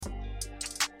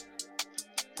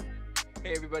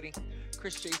Hey everybody,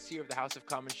 Chris Chase here of the House of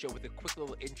Commons show with a quick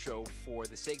little intro for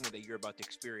the segment that you're about to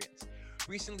experience.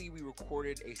 Recently, we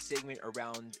recorded a segment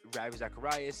around Ravi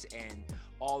Zacharias and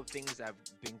all the things that have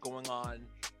been going on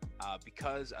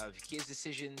because of his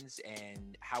decisions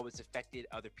and how it's affected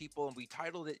other people. And we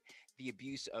titled it The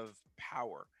Abuse of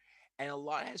Power. And a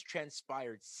lot has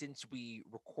transpired since we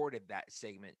recorded that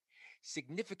segment.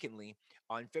 Significantly,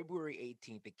 on February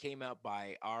 18th, it came out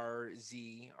by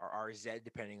RZ or RZ,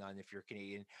 depending on if you're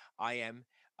Canadian. I am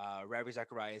Ravi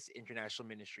Zacharias International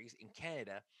Ministries in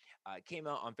Canada. It came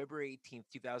out on February 18th,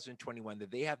 2021, that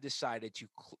they have decided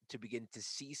to begin to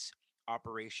cease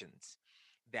operations.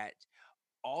 That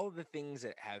all of the things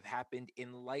that have happened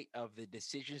in light of the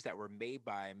decisions that were made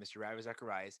by Mr. Ravi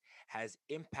Zacharias has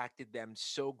impacted them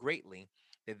so greatly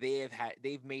that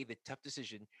they've made the tough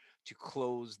decision to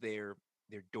close their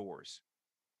doors.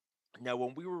 Now,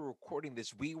 when we were recording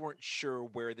this, we weren't sure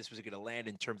where this was going to land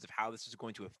in terms of how this was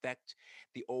going to affect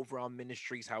the overall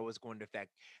ministries, how it was going to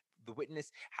affect the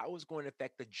witness, how it was going to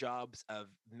affect the jobs of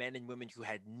men and women who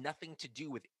had nothing to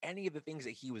do with any of the things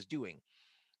that he was doing.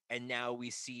 And now we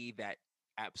see that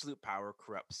absolute power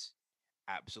corrupts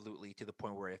absolutely to the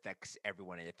point where it affects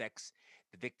everyone. It affects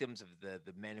the victims of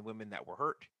the men and women that were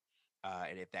hurt.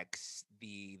 It affects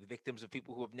the victims of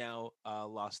people who have now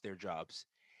lost their jobs,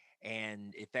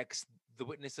 and it affects the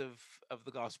witness of the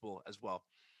gospel as well.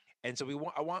 And so we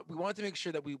want to make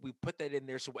sure that we put that in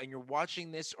there. So when you're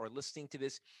watching this or listening to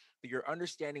this, that you're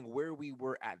understanding where we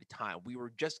were at the time. We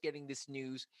were just getting this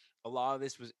news. A lot of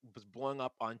this was blowing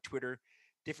up on Twitter.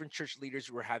 Different church leaders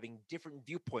were having different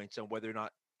viewpoints on whether or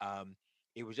not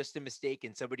it was just a mistake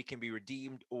and somebody can be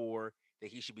redeemed, or that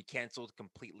he should be canceled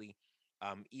completely,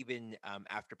 even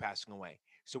after passing away.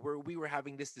 So we were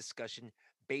having this discussion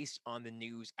based on the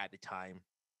news at the time,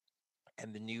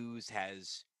 and the news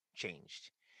has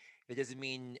changed. That doesn't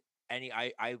mean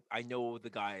I know the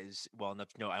guys well enough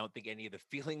to know I don't think any of the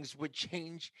feelings would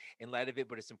change in light of it,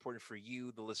 but it's important for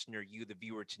you, the listener, you, the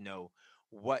viewer, to know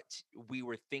what we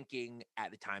were thinking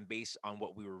at the time based on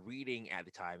what we were reading at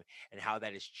the time and how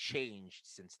that has changed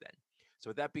since then. So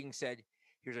with that being said,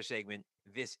 here's our segment.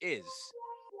 This is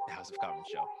the House of Commons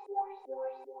show.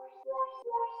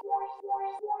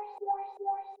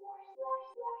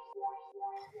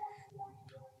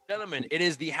 Gentlemen, it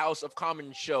is the House of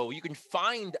Commons show. You can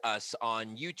find us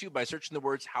on YouTube by searching the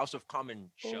words House of Commons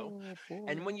show. Oh boy.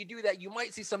 And when you do that, you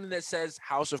might see something that says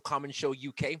House of Commons show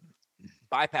UK.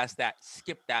 Bypass that,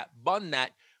 skip that, bun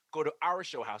that, go to our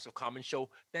show, House of Commons show,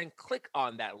 then click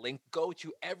on that link, go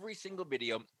to every single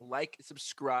video, like,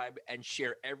 subscribe, and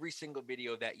share every single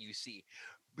video that you see.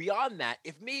 Beyond that,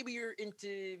 if maybe you're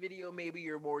into video, maybe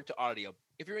you're more into audio.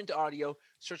 If you're into audio,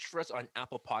 search for us on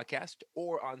Apple Podcast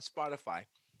or on Spotify.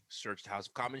 Search the House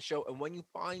of Commons show, and when you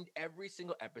find every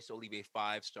single episode, leave a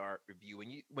 5-star review.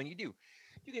 When you do,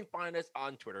 you can find us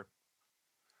on Twitter,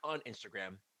 on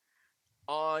Instagram,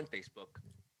 on Facebook.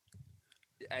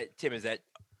 Tim, is that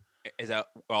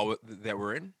all that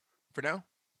we're in for now?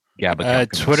 Yeah, but you're coming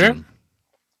Twitter. soon.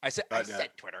 I Not yet. said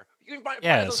Twitter. You can find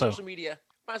Yeah. us on So social media.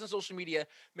 Find us on social media.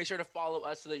 Make sure to follow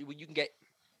us so that you can get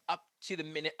up to the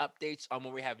minute updates on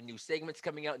when we have new segments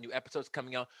coming out, new episodes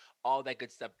coming out, all that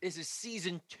good stuff. This is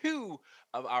season 2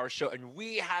 of our show, and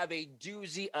we have a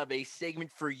doozy of a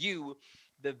segment for you,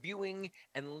 the viewing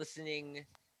and listening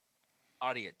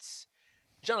audience.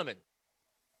 Gentlemen,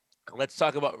 let's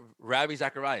talk about Ravi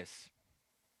Zacharias.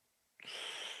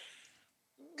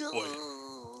 Boy.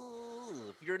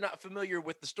 If you're not familiar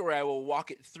with the story, I will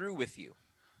walk it through with you.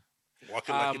 Walk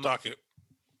it like you talk it.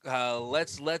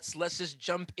 Let's just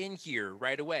jump in here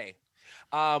right away.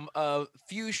 A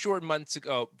few short months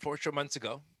ago, 4 short months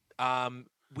ago, the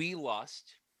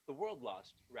world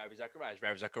lost Ravi Zacharias.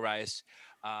 Ravi Zacharias,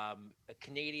 a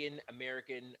Canadian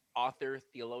American author,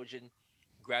 theologian,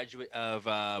 graduate of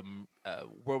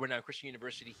world-renowned Christian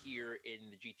University here in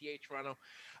the GTA, Toronto,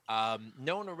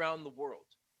 known around the world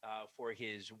for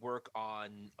his work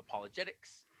on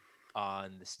apologetics,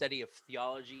 on the study of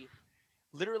theology,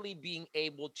 literally being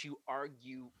able to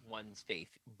argue one's faith.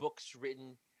 Books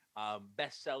written,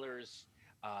 bestsellers,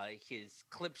 his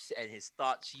clips and his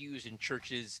thoughts used in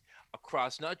churches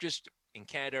across not just in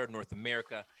Canada or North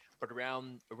America, but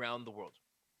around the world.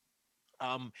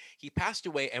 He passed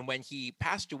away, and when he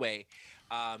passed away,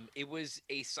 it was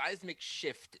a seismic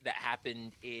shift that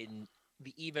happened in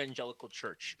the evangelical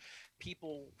church.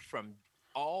 People from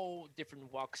all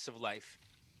different walks of life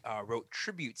wrote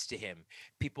tributes to him.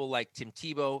 People like Tim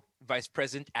Tebow, vice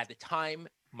president at the time,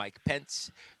 Mike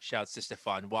Pence, shouts to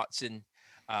Stefan Watson,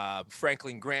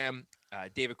 Franklin Graham,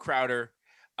 David Crowder.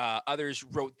 Others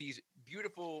wrote these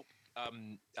beautiful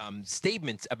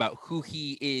statements about who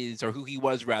he is, or who he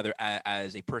was rather,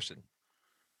 as a person.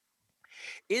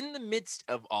 In the midst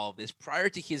of all of this, prior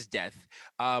to his death,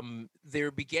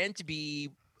 there began to be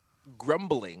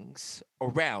grumblings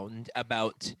around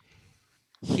about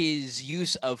his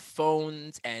use of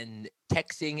phones and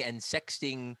texting and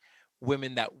sexting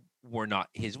women that were not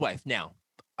his wife. Now,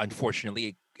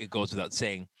 unfortunately, it goes without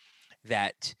saying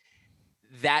that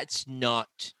that's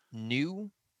not new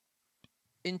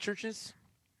in churches.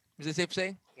 Is it safe to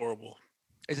say? Horrible.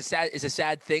 It's a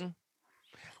sad thing.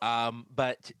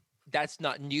 But that's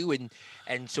not new.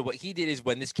 And so what he did is,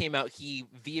 when this came out, he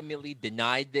vehemently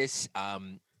denied this.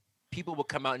 People will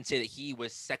come out and say that he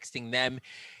was sexting them.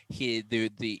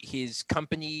 His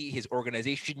company, his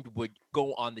organization would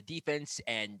go on the defense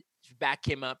and back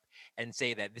him up and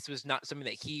say that this was not something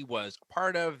that he was a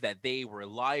part of, that they were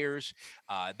liars.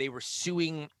 They were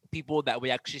suing people that would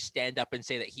actually stand up and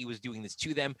say that he was doing this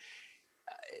to them.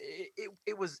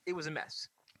 It was a mess.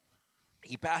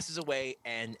 He passes away,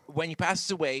 and when he passes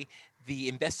away, the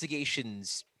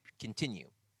investigations continue.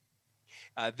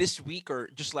 This week, or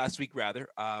just last week rather,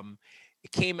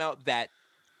 it came out that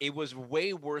it was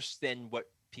way worse than what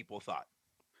people thought.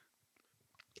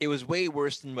 It was way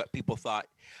worse than what people thought,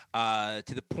 to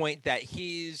the point that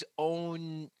his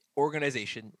own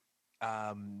organization,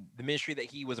 the ministry that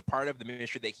he was a part of, the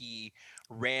ministry that he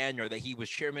ran or that he was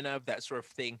chairman of, that sort of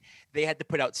thing, they had to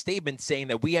put out statements saying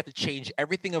that we have to change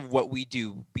everything of what we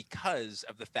do, because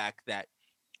of the fact that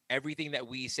everything that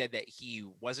we said that he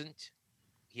wasn't,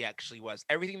 he actually was.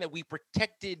 Everything that we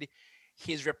protected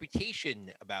his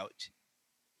reputation about,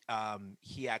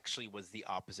 he actually was the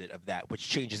opposite of that, which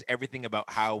changes everything about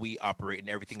how we operate and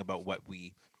everything about what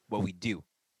we do.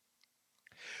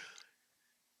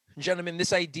 Gentlemen,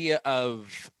 this idea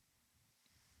of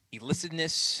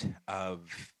illicitness,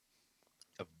 of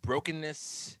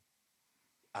brokenness,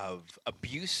 of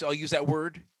abuse, I'll use that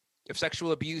word, of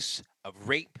sexual abuse, of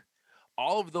rape,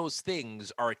 all of those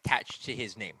things are attached to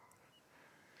his name.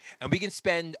 And we can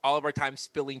spend all of our time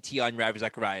spilling tea on Ravi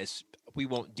Zacharias. We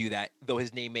won't do that, though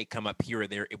his name may come up here or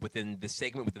there within the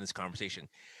segment, within this conversation.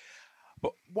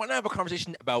 But want to have a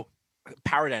conversation about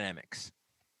power dynamics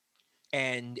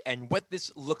and what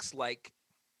this looks like.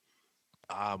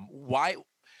 Why?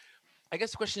 I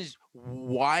guess the question is,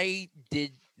 why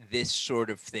did this sort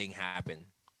of thing happen?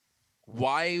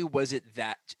 Why was it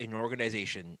that an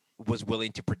organization was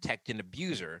willing to protect an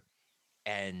abuser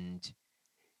and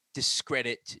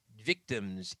discredit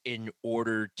victims in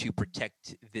order to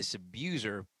protect this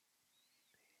abuser?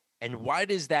 And why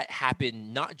does that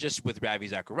happen, not just with Ravi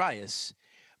Zacharias,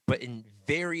 but in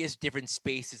various different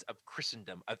spaces of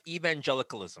Christendom, of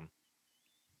evangelicalism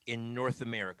in North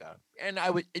America? And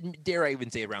dare I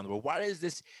even say around the world, why does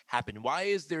this happen? Why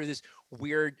is there this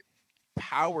weird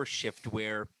power shift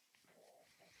where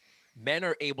men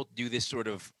are able to do this sort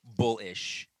of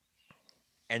bullish,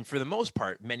 and for the most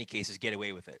part, many cases, get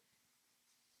away with it?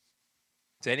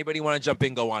 Does anybody want to jump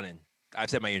in? Go on in. I've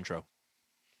said my intro.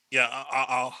 Yeah,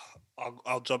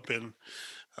 I'll jump in,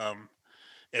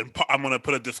 and I'm going to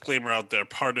put a disclaimer out there.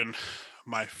 Pardon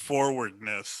my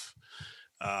forwardness.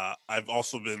 I've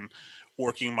also been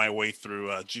working my way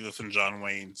through Jesus and John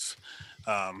Wayne's,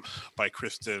 by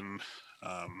Kristen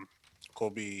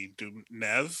Colby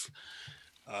Dunez.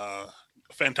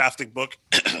 Fantastic book.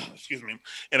 Excuse me.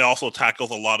 And it also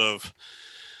tackles a lot of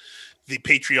the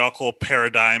patriarchal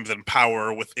paradigms and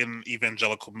power within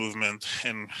evangelical movement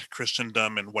and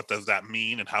Christendom, and what does that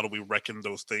mean, and how do we reckon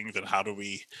those things, and how do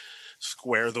we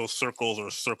square those circles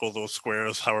or circle those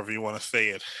squares, however you want to say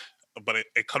it. But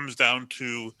it comes down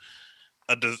to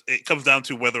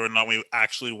whether or not we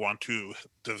actually want to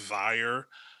desire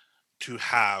to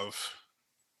have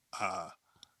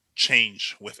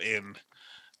change within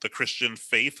the Christian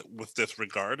faith with this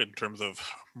regard in terms of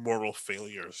moral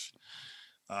failures.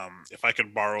 If I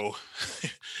can borrow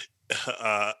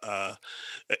an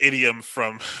idiom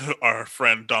from our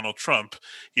friend Donald Trump,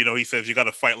 he says you got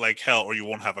to fight like hell or you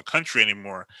won't have a country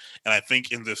anymore. And I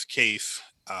think in this case,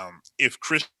 if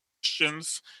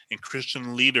Christians and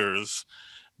Christian leaders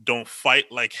don't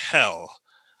fight like hell,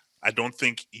 I don't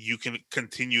think you can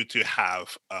continue to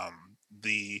have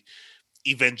the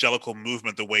evangelical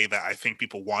movement the way that I think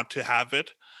people want to have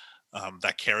it,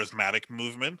 that charismatic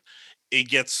movement. It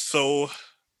gets so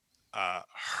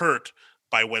hurt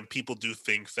by when people do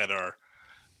things that are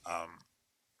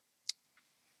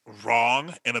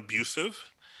wrong and abusive,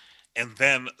 and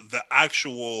then the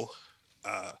actual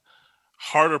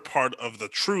harder part of the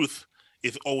truth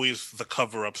is always the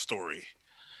cover-up story.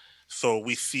 So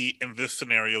we see in this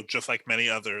scenario, just like many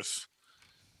others,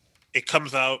 it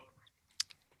comes out,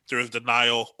 there is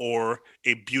denial or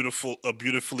a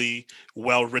beautifully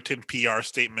well written PR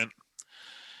statement.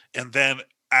 And then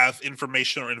as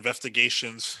information or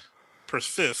investigations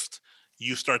persist,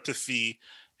 you start to see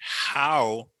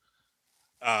how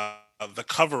the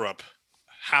cover up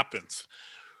happens.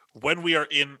 When we are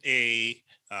in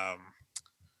um,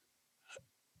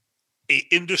 a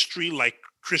industry like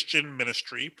Christian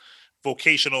ministry,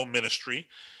 vocational ministry,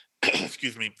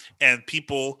 excuse me, and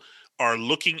people are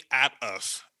looking at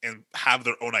us and have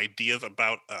their own ideas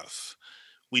about us,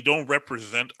 we don't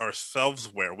represent ourselves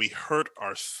where we hurt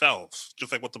ourselves,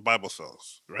 just like what the Bible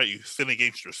says, right? You sin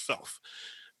against yourself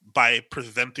by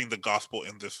presenting the gospel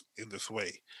in this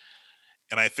way.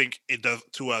 And I think it does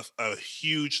to us a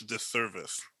huge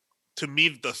disservice. To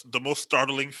me, the most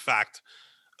startling fact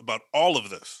about all of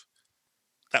this,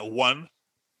 that one,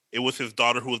 it was his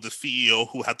daughter who was the CEO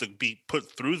who had to be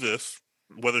put through this,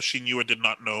 whether she knew or did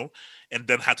not know, and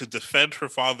then had to defend her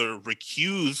father,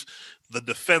 recuse the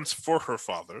defense for her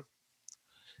father.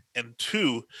 And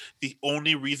two, the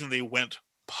only reason they went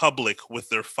public with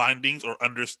their findings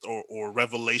or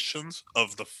revelations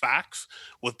of the facts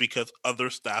was because other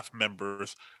staff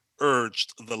members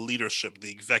urged the leadership,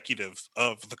 the executives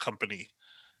of the company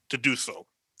to do so.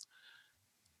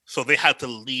 So they had to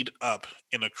lead up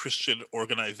in a Christian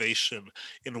organization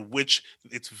in which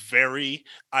its very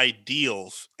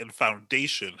ideals and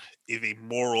foundation is a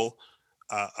moral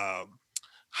uh, um,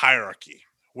 hierarchy,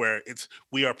 where it's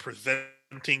we are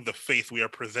presenting the faith, we are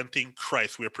presenting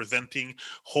Christ, we are presenting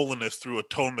holiness through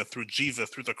atonement, through Jesus,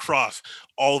 through the cross,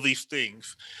 all these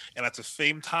things. And at the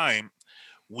same time,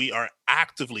 we are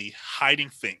actively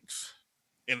hiding things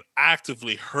and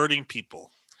actively hurting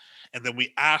people. And then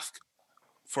we ask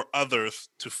for others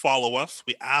to follow us.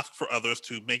 We ask for others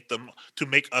to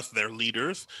make us their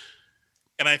leaders.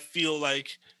 And I feel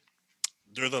like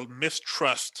there's a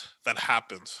mistrust that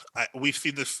happens. We've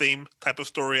seen the same type of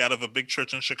story out of a big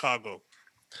church in Chicago,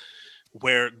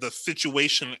 where the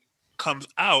situation comes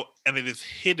out and it is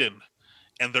hidden,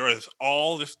 and there is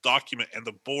all this document, and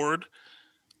the board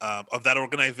of that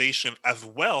organization as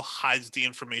well hides the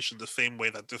information the same way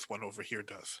that this one over here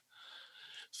does.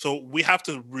 So we have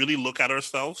to really look at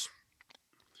ourselves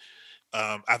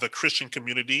as a Christian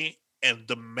community and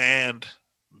demand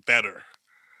better,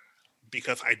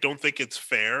 because I don't think it's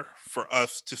fair for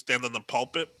us to stand on the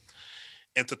pulpit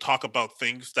and to talk about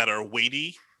things that are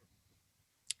weighty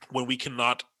when we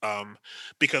cannot,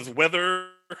 because whether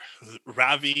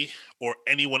Ravi or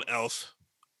anyone else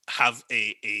has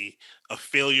a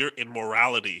failure in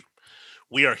morality,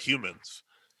 we are humans,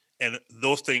 and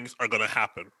those things are going to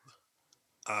happen.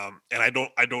 And I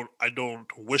don't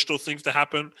wish those things to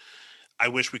happen. I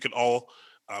wish we could all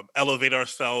elevate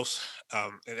ourselves.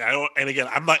 And I don't. And again,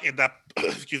 I'm not in that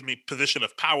excuse me position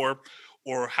of power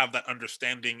or have that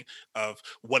understanding of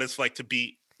what it's like to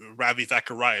be Ravi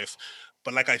Zacharias.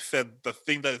 But like I said, the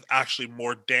thing that is actually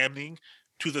more damning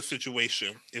to the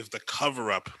situation is the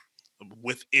cover up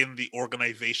within the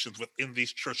organizations, within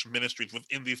these church ministries,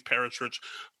 within these parachurch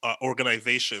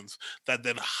organizations, that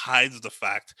then hides the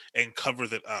fact and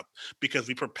covers it up, because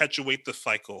we perpetuate the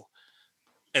cycle.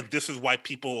 And this is why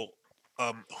people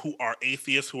who are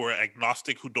atheists, who are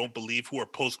agnostic, who don't believe, who are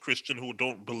post-Christian, who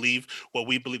don't believe what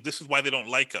we believe, this is why they don't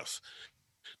like us.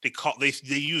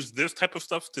 They use this type of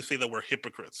stuff to say that we're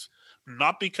hypocrites,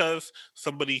 not because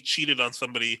somebody cheated on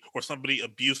somebody or somebody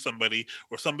abused somebody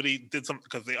or somebody did something,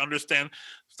 because they understand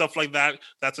stuff like that.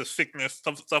 That's a sickness,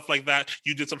 stuff like that.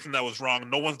 You did something that was wrong.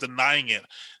 No one's denying it.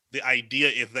 The idea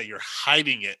is that you're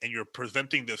hiding it and you're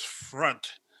presenting this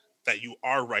front that you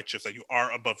are righteous, that you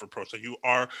are above reproach, that you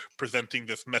are presenting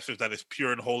this message that is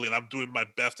pure and holy, and I'm doing my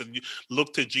best. And you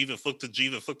look to Jesus, look to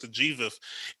Jesus, look to Jesus.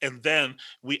 And then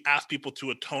we ask people to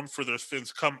atone for their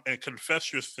sins, come and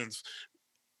confess your sins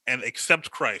and accept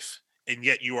Christ, and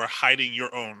yet you are hiding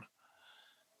your own.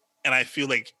 And I feel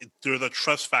like there's a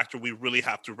trust factor we really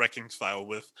have to reconcile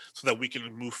with so that we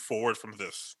can move forward from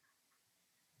this.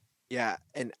 Yeah,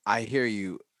 and I hear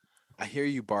you. I hear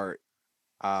you, Bart.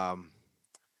 Um,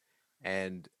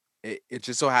 and it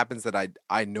just so happens that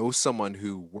I know someone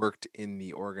who worked in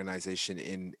the organization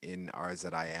in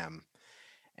RZIM,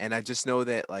 and I just know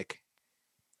that, like,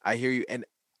 I hear you. And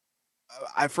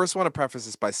I first want to preface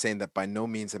this by saying that by no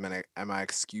means am I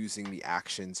excusing the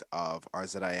actions of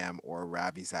RZIM or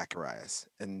Ravi Zacharias.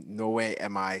 In no way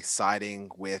am I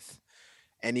siding with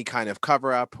any kind of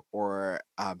cover up or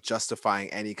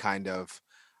justifying any kind of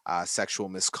sexual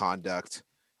misconduct,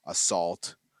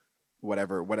 assault,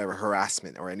 whatever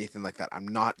harassment or anything like that. I'm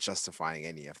not justifying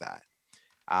any of that.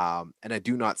 And I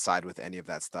do not side with any of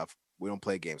that stuff. We don't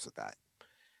play games with that.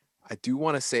 I do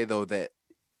want to say though that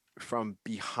from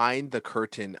behind the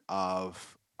curtain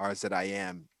of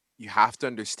RZIM, you have to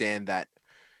understand that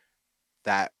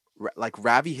like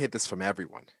Ravi hid this from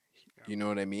everyone. Yeah. You know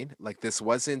what I mean? Like this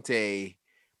wasn't a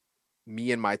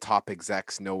me and my top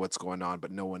execs know what's going on,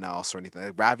 but no one else or anything.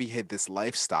 Like, Ravi hid this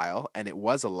lifestyle, and it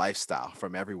was a lifestyle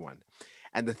from everyone.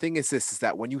 And the thing is, this is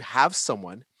that when you have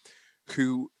someone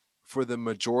who, for the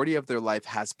majority of their life,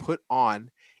 has put on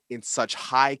in such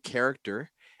high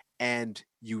character, and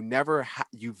you've never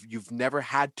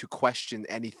had to question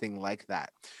anything like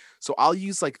that. So I'll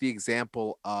use like the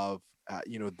example of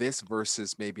this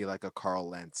versus maybe like a Carl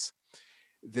Lentz.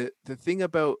 The thing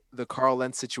about the Carl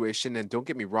Lentz situation, and don't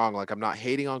get me wrong, like I'm not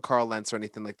hating on Carl Lentz or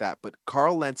anything like that, but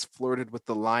Carl Lentz flirted with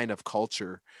the line of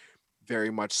culture very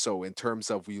much so in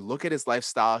terms of we look at his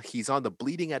lifestyle, he's on the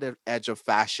bleeding edge of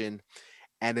fashion,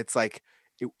 and it's like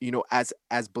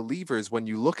as believers, when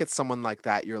you look at someone like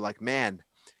that, you're like, man,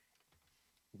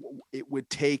 it would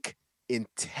take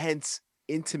intense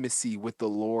intimacy with the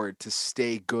Lord to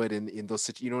stay good in those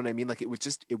you know what I mean? Like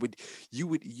you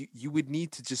would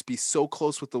need to just be so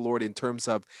close with the Lord in terms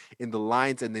of in the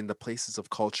lines and in the places of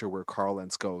culture where Carl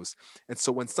Lentz goes. And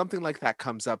so when something like that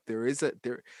comes up, there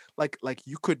like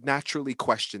you could naturally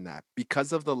question that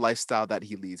because of the lifestyle that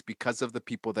he leads, because of the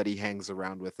people that he hangs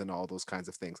around with and all those kinds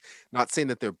of things. Not saying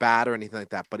that they're bad or anything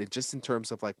like that, but it just in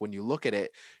terms of like when you look at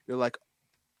it, you're like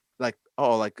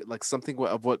oh like something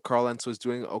of what Carl Lentz was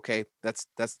doing. Okay, that's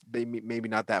maybe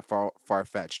not that far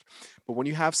fetched, but when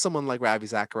you have someone like Ravi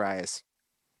Zacharias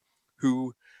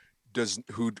who does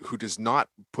not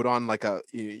put on like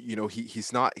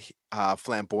he's not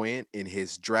flamboyant in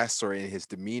his dress or in his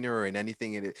demeanor or in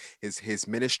anything in it. His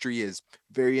ministry is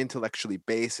very intellectually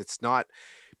based. It's not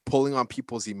pulling on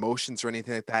people's emotions or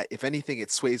anything like that. If anything,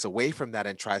 it sways away from that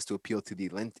and tries to appeal to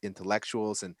the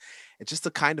intellectuals, and it's just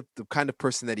the kind of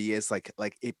person that he is. Like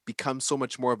it becomes so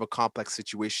much more of a complex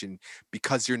situation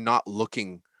because you're not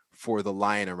looking for the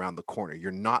lion around the corner.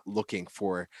 You're not looking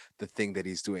for the thing that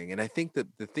he's doing. And I think that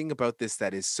the thing about this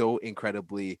that is so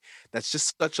incredibly, that's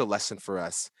just such a lesson for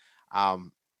us.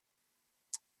 Um,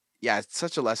 yeah, it's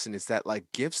such a lesson is that like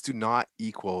gifts do not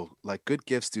equal like good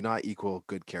gifts do not equal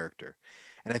good character.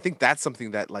 And I think that's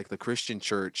something that like the Christian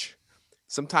church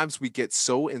sometimes we get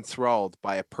so enthralled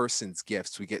by a person's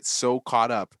gifts. We get so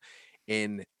caught up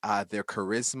in their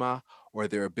charisma or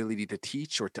their ability to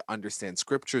teach or to understand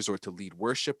scriptures or to lead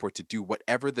worship or to do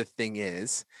whatever the thing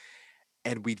is,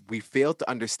 and we fail to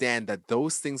understand that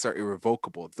those things are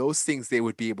irrevocable. Those things they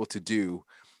would be able to do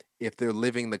if they're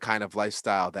living the kind of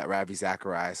lifestyle that Ravi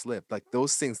Zacharias lived. Like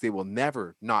those things, they will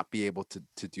never not be able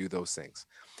to do those things.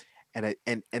 And I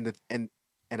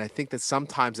and I think that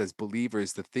sometimes as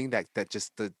believers, the thing that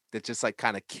just like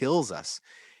kind of kills us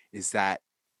is that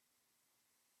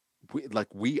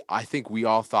I think we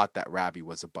all thought that Ravi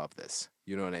was above this.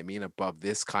 You know what I mean? Above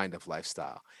this kind of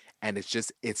lifestyle. And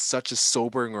it's such a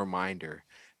sobering reminder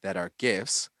that our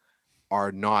gifts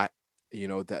are not,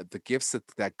 that the gifts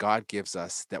that God gives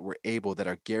us that we're able, that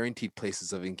are guaranteed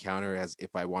places of encounter, as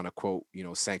if I want to quote,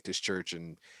 Sanctus Church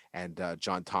and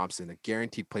John Thompson, a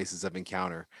guaranteed places of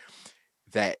encounter,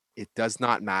 that it does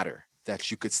not matter,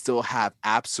 that you could still have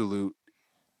absolute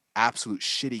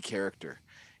shitty character.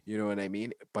 You know what I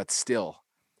mean? But still,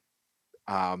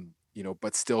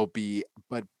 but still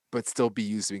but still be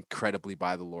used incredibly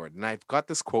by the Lord. And I've got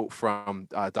this quote from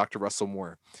Dr. Russell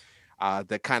Moore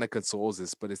that kind of consoles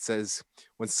us, but it says,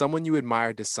 when someone you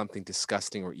admire does something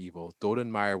disgusting or evil, don't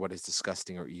admire what is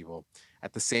disgusting or evil.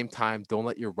 At the same time, don't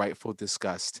let your rightful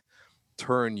disgust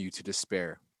turn you to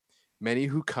despair. Many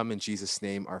who come in Jesus'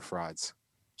 name are frauds.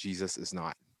 Jesus is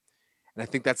not. And I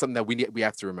think that's something that we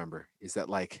have to remember is that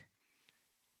like,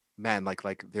 man,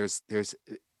 like there's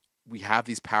we have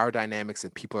these power dynamics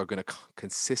and people are going to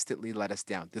consistently let us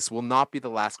down. This will not be the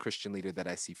last Christian leader that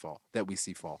we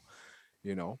see fall,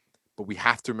 you know, but we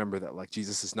have to remember that like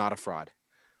Jesus is not a fraud,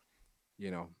 you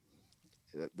know.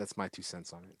 That's my 2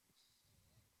 cents on it.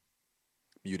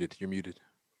 Muted. You're muted.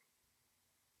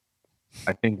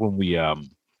 I think when we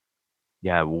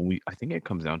yeah, when we I think it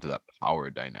comes down to that power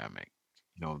dynamic.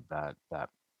 That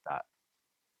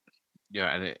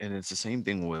yeah, and it's the same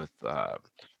thing with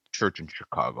church in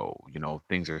Chicago.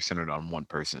 Things are centered on one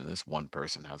person. This one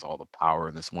person has all the power,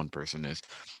 and this one person is,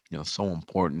 so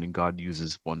important. And God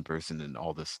uses one person and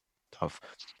all this stuff.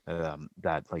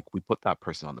 That like we put that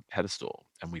person on the pedestal,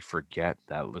 and we forget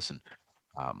that. Listen,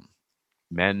 um,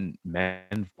 men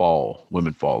fall,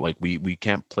 women fall. Like we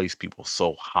can't place people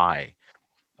so high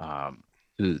um,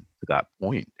 to that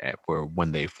point where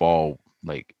when they fall,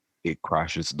 like it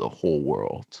crashes the whole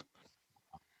world,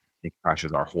 it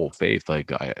crashes our whole faith.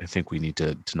 Like I think we need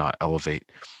to not elevate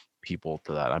people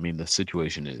to that. I mean, the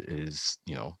situation is,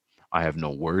 I have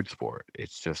no words for it.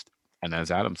 It's just, and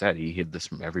as Adam said, he hid this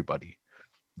from everybody,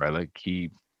 right? Like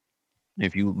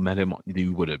if you met him,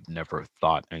 you would have never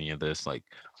thought any of this. Like,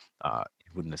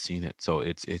 you wouldn't have seen it. So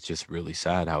it's just really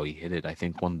sad how he hid it. I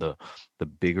think one of the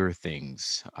bigger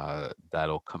things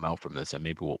that'll come out from this, and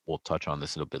maybe we'll touch on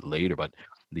this a little bit later, but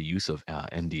the use of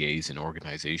NDAs in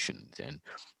organizations, and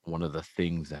one of the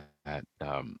things that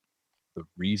the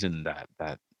reason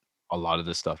that a lot of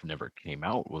this stuff never came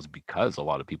out was because a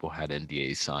lot of people had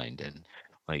NDAs signed, and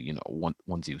like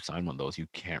once you sign one of those, you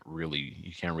can't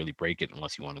really break it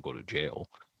unless you want to go to jail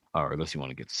or unless you want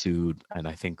to get sued. And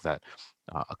I think that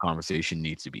a conversation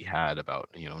needs to be had about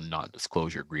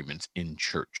non-disclosure agreements in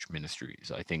church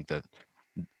ministries. I think that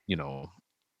you know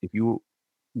if you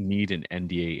need an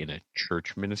NDA in a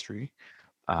church ministry,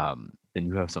 then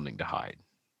you have something to hide,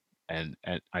 and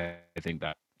I think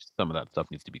that some of that stuff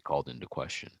needs to be called into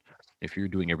question. If you're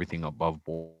doing everything above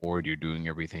board, you're doing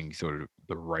everything sort of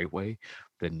the right way,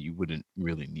 then you wouldn't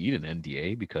really need an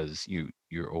NDA because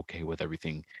you're okay with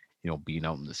everything, being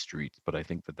out in the streets. But I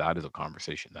think that that is a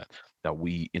conversation that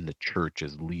we in the church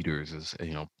as leaders, as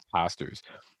pastors,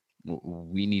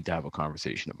 we need to have a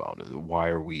conversation about it. Why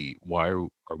are we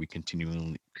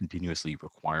continuously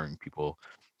requiring people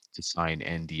to sign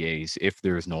NDAs if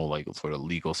there's no like sort of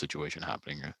legal situation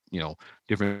happening, or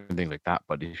different things like that.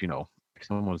 But if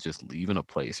someone's just leaving a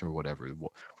place or whatever,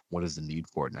 what is the need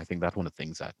for it? And I think that's one of the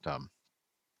things that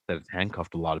has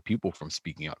handcuffed a lot of people from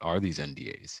speaking out are these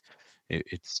NDAs.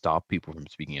 It stopped people from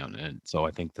speaking out, and so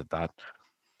I think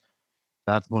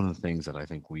that's one of the things that I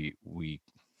think we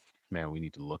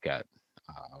need to look at.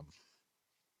 Um,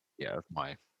 yeah,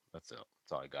 that's it.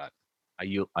 That's all I got.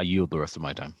 I yield the rest of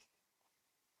my time.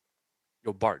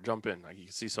 Yo, Bart, jump in. You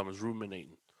can see someone's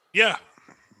ruminating. Yeah,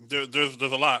 there's a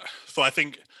lot. So I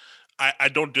think I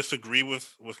don't disagree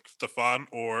with Stefan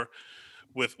or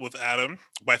with Adam,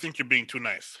 but I think you're being too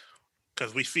nice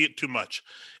because we see it too much,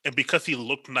 and because he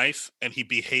looked nice and he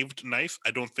behaved nice, I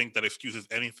don't think that excuses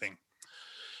anything.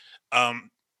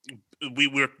 Um, we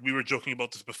were joking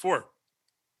about this before.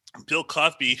 Bill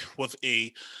Cosby was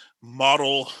a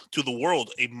model to the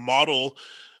world, a model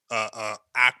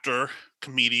actor,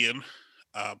 comedian,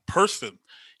 person.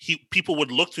 People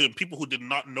would look to him. People who did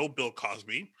not know Bill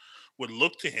Cosby would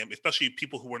look to him, especially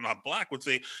people who were not black, would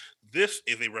say, "This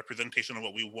is a representation of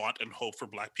what we want and hope for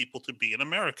black people to be in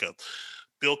America."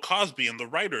 Bill Cosby and the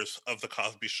writers of the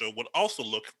Cosby Show would also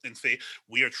look and say,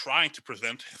 "We are trying to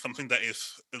present something that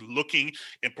is looking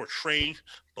and portraying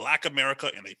Black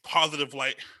America in a positive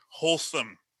light,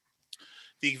 wholesome."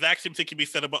 The exact same thing can be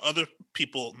said about other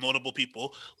people, notable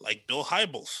people like Bill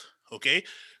Hybels. Okay,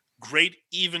 great,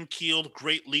 even keeled,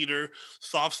 great leader,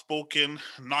 soft spoken,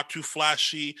 not too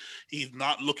flashy. He's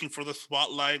not looking for the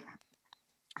spotlight,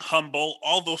 humble,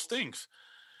 all those things.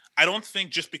 I don't think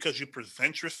just because you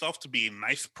present yourself to be a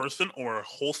nice person or a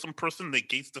wholesome person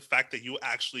negates the fact that you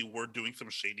actually were doing some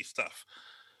shady stuff.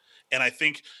 And I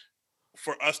think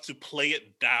for us to play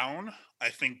it down, I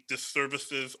think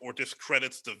disservices or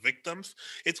discredits the victims.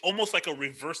 It's almost like a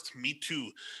reversed Me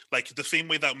Too, like the same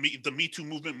way that the Me Too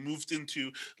movement moved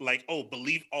into like, oh,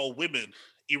 believe all women,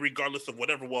 regardless of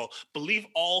whatever. Well, believe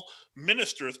all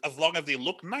ministers as long as they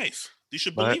look nice. You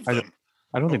should But believe I them.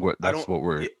 I don't think Oh, I that's don't. what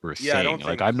we're y- we're Yeah, I saying. don't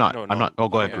Like think. No, I'm no. not. Oh,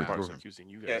 go I ahead, don't think Bruce. Bart's Bruce. accusing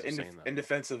you Yeah, guys of saying that. in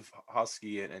defense of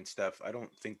Hosky and Steph, I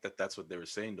don't think that that's what they were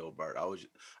saying though, Bart.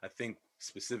 I think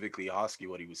specifically Hosky,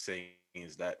 what he was saying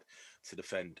is that to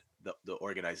defend the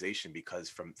organization because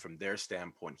from their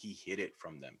standpoint, he hid it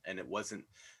from them, and it wasn't.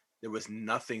 There was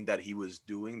nothing that he was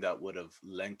doing that would have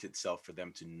lent itself for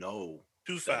them to know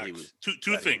Two that he was facts,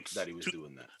 two things. that he was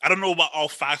doing that. I don't know about all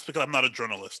facts because I'm not a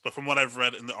journalist, but from what I've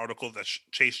read in the article that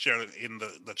Chase shared in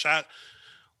the chat,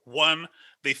 one,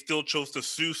 they still chose to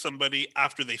sue somebody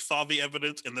after they saw the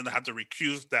evidence and then they had to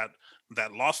recuse that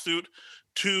lawsuit.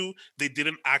 Two, they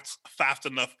didn't act fast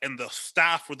enough, and the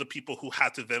staff were the people who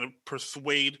had to then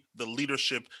persuade the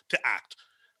leadership to act.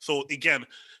 So again,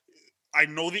 I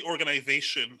know the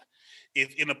organization is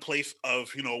in a place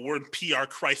of, we're in PR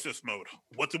crisis mode.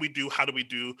 What do we do? How do we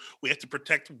do? We have to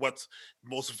protect what's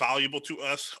most valuable to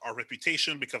us, our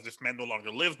reputation, because this man no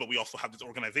longer lives, but we also have this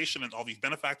organization and all these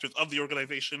benefactors of the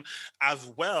organization,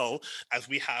 as well as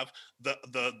we have the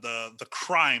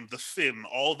crime, the sin,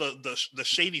 all the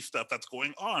shady stuff that's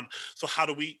going on. So how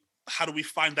do we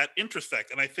find that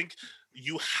intersect? And I think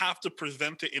you have to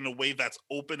present it in a way that's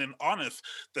open and honest.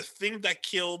 The thing that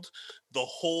killed the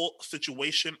whole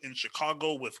situation in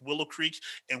Chicago with Willow Creek,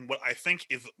 and what I think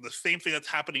is the same thing that's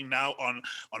happening now on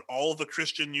all the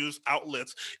Christian news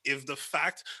outlets, is the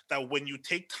fact that when you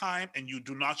take time and you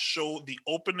do not show the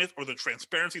openness or the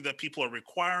transparency that people are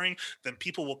requiring, then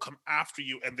people will come after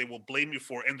you and they will blame you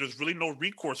for it. And there's really no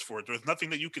recourse for it. There's nothing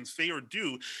that you can say or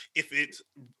do if it's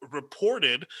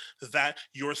reported that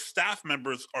your staff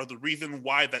members are the reason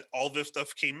why that all this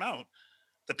stuff came out.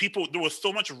 The people, there was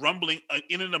so much rumbling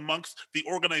in and amongst the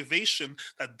organization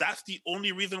that that's the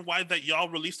only reason why that y'all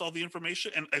released all the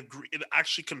information and it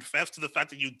actually confessed to the fact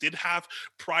that you did have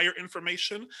prior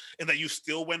information and that you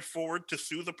still went forward to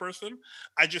sue the person.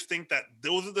 I just think that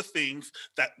those are the things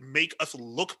that make us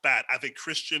look bad as a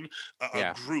Christian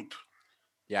Yeah. group.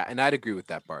 Yeah, and I'd agree with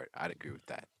that, Bart. I'd agree with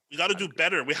that. We got to do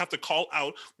better. We have to call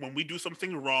out when we do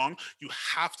something wrong. You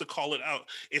have to call it out.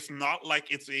 It's not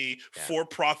like it's a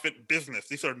for-profit business.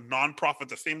 These are non-profit.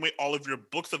 The same way all of your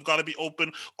books have got to be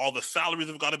open, all the salaries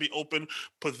have got to be open,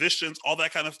 positions, all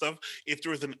that kind of stuff. If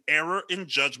there is an error in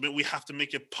judgment, we have to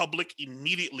make it public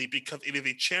immediately because it is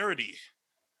a charity.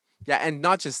 Yeah, and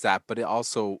not just that, but it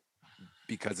also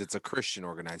because it's a Christian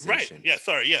organization. Right. Yeah.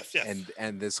 Sorry. Yes.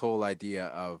 And this whole idea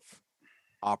of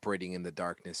operating in the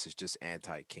darkness is just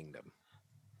anti-kingdom.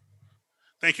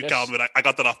 Thank you, Calvin. I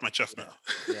got that off my chest now.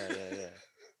 Yeah.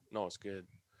 No, it's good.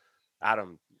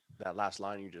 Adam, that last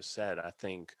line you just said, I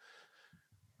think,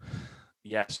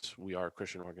 yes, we are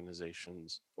Christian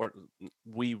organizations, or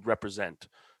we represent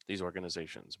these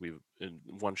organizations. We, in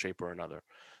one shape or another.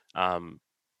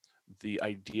 The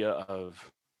idea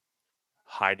of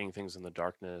hiding things in the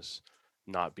darkness,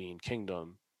 not being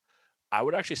kingdom, I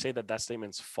would actually say that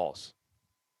statement's false.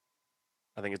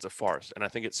 I think it's a farce, and I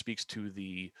think it speaks to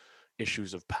the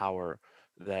issues of power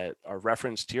that are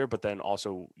referenced here, but then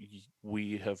also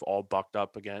we have all bucked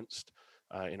up against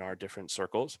in our different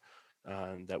circles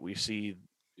that we see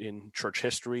in church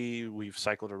history. We've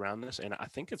cycled around this, and I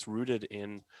think it's rooted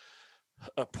in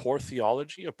a poor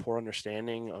theology, a poor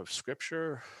understanding of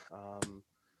scripture,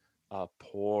 a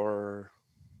poor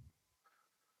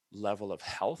level of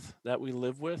health that we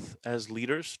live with as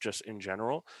leaders, just in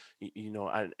general,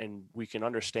 and we can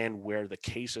understand where the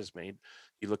case is made.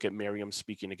 You look at Miriam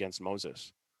speaking against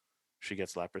Moses, she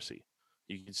gets leprosy.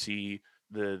 You can see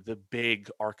the big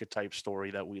archetype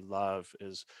story that we love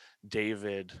is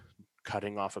David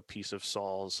cutting off a piece of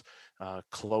Saul's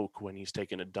cloak when he's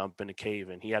taking a dump in a cave,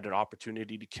 and he had an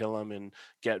opportunity to kill him and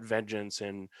get vengeance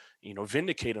and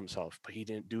vindicate himself, but he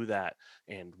didn't do that.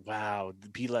 And wow,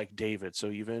 be like David.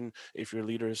 So even if your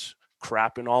leader's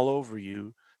crapping all over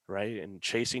you, right, and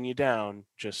chasing you down,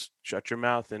 just shut your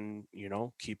mouth and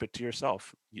keep it to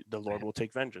yourself. The Lord will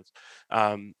take vengeance.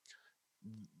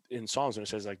 In Psalms, when it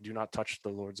says, like, do not touch the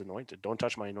Lord's anointed, don't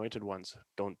touch my anointed ones,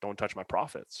 don't touch my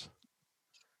prophets.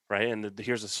 Right. And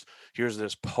here's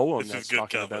this poem that's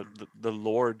talking about the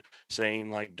Lord saying,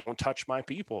 like, don't touch my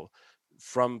people,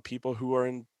 from people who are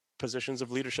in positions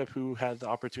of leadership who had the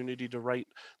opportunity to write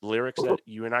lyrics that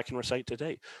you and I can recite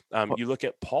today. You look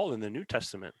at Paul in the New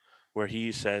Testament, where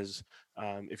he says,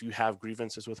 if you have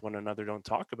grievances with one another, don't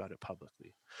talk about it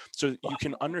publicly. So you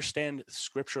can understand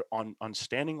scripture on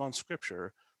standing on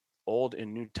scripture, Old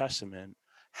and New Testament,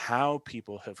 how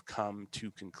people have come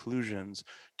to conclusions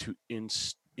to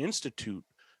institute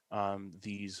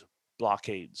these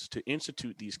blockades, to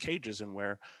institute these cages, and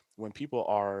when people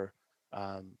are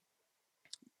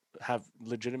have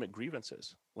legitimate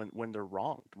grievances, when they're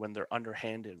wronged, when they're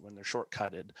underhanded, when they're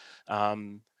shortcutted,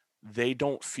 they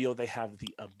don't feel they have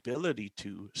the ability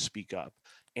to speak up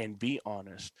and be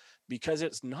honest, because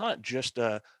it's not just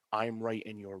I'm right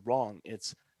and you're wrong.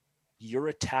 It's you're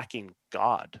attacking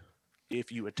God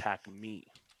if you attack me,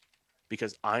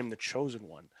 because I'm the chosen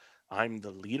one. I'm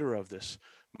the leader of this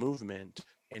movement,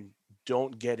 and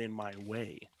don't get in my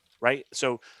way, right?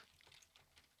 So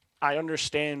I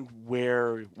understand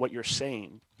what you're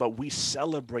saying, but we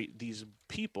celebrate these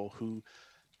people who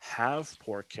have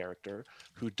poor character,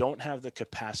 who don't have the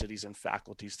capacities and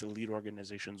faculties to lead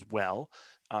organizations well.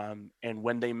 And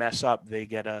when they mess up, they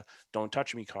get a "don't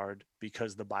touch me" card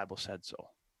because the Bible said so.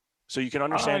 So you can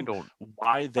understand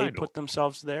why they put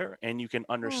themselves there, and you can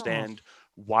understand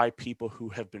why people who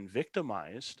have been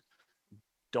victimized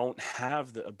don't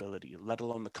have the ability, let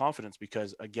alone the confidence,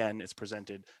 because again, it's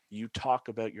presented. You talk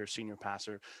about your senior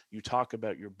pastor, you talk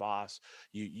about your boss,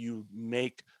 you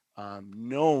make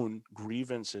known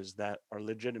grievances that are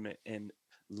legitimate and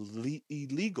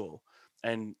illegal.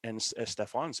 And as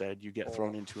Stefan said, you get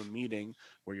thrown into a meeting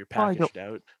where you're packaged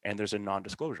out and there's a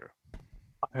non-disclosure.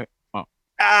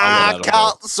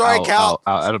 Cal. Sorry, Cal.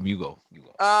 Adam, you go.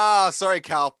 Sorry,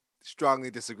 Cal. Strongly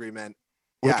disagree, man.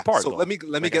 Which part, So though? let me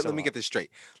Like I said, let me get this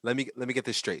straight. Let me get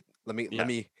this straight. Let me Yeah. let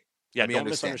me Yeah, let me don't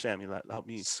understand. misunderstand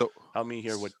me. So Help me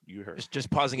hear what you heard. Just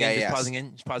pausing Yeah, in, just yes. pausing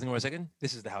in, just pausing for a second.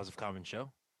 This is the House of Common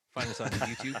show. Find us on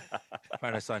YouTube.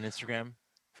 Find us on Instagram.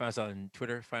 Find us on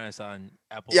Twitter. Find us on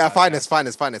Apple. yeah, Podcasts. fine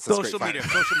us. That's Social great. media.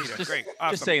 Fine. Social media. Just- Great. just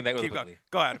Awesome. saying that really Keep going. quickly.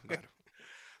 Go ahead. Go ahead.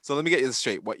 So let me get this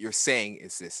straight. What you're saying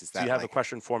is this: is So that you have a like,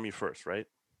 question for me first, right?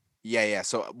 yeah.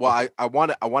 So well, Okay. I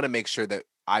want to make sure that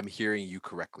I'm hearing you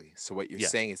correctly. So what you're Yeah.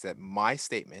 saying is that my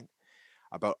statement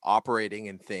about operating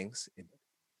in things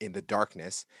in the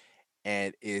darkness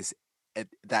and is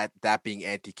that being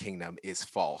anti-kingdom is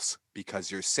false, because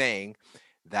you're saying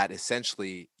that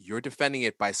essentially you're defending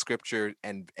it by scripture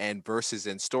and verses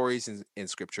and stories in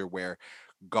scripture where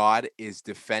God is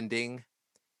defending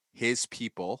his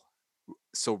people.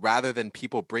 So rather than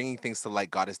people bringing things to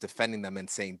light, God is defending them and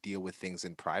saying deal with things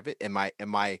in private. Am I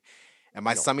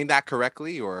No. summing that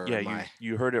correctly, or Yeah, am I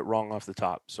you heard it wrong off the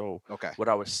top. So okay? what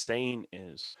I was saying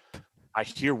is, I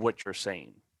hear what you're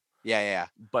saying, Yeah.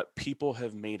 but people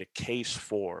have made a case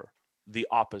for the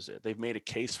opposite. They've made a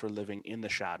case for living in the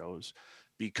shadows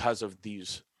because of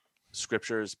these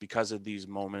scriptures, because of these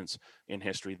moments in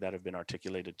history that have been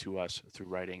articulated to us through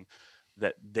writing,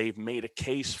 that they've made a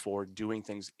case for doing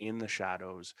things in the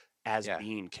shadows as Yeah.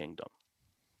 being kingdom.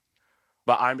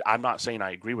 But I'm not saying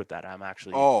I agree with that. I'm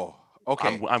actually Oh,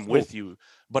 okay. I'm So- with you,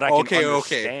 but I can Okay.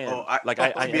 understand.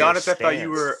 To be honest, I thought you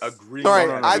were understand. agreeing. Sorry,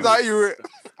 no, I no. thought you were.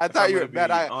 I If thought I'm you were. gonna Man,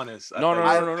 be I honest. No, no,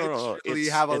 I no, no, no, no. literally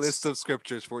It's- have a it's- list of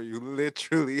scriptures for you.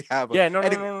 Literally have a. Yeah, no, no,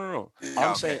 Anyway, no, no, no. Yeah,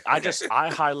 I'm okay, saying okay. I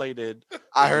highlighted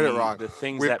I heard it the- wrong. the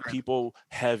things With that Griff. people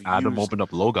have Adam used opened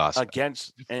up Logos.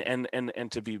 against and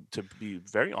to be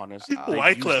very honest, they've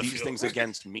Wycliffe. used these things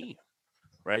against me,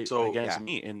 right? So- against Yeah.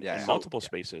 me in Yeah. multiple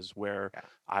spaces where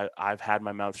Yeah. I've had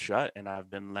my mouth shut and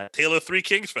I've been let. Tale of Three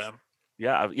Kings, fam.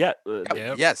 Yeah, Yep.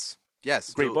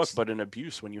 Yes. great So- book, but an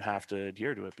abuse when you have to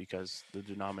adhere to it because the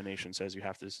denomination says you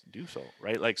have to do so,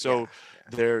 right? Like, so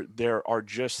there are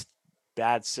just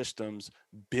bad systems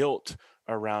built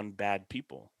around bad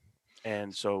people,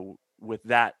 and so with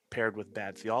that paired with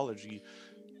bad theology,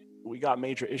 we got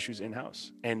major issues in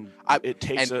house, and it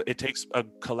takes a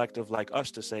collective like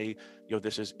us to say, yo,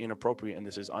 this is inappropriate and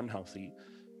this is unhealthy,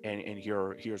 and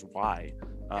here's why.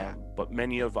 But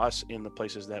many of us in the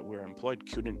places that we're employed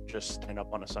couldn't just stand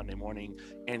up on a Sunday morning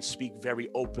and speak very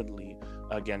openly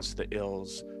against the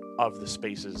ills of the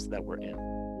spaces that we're in.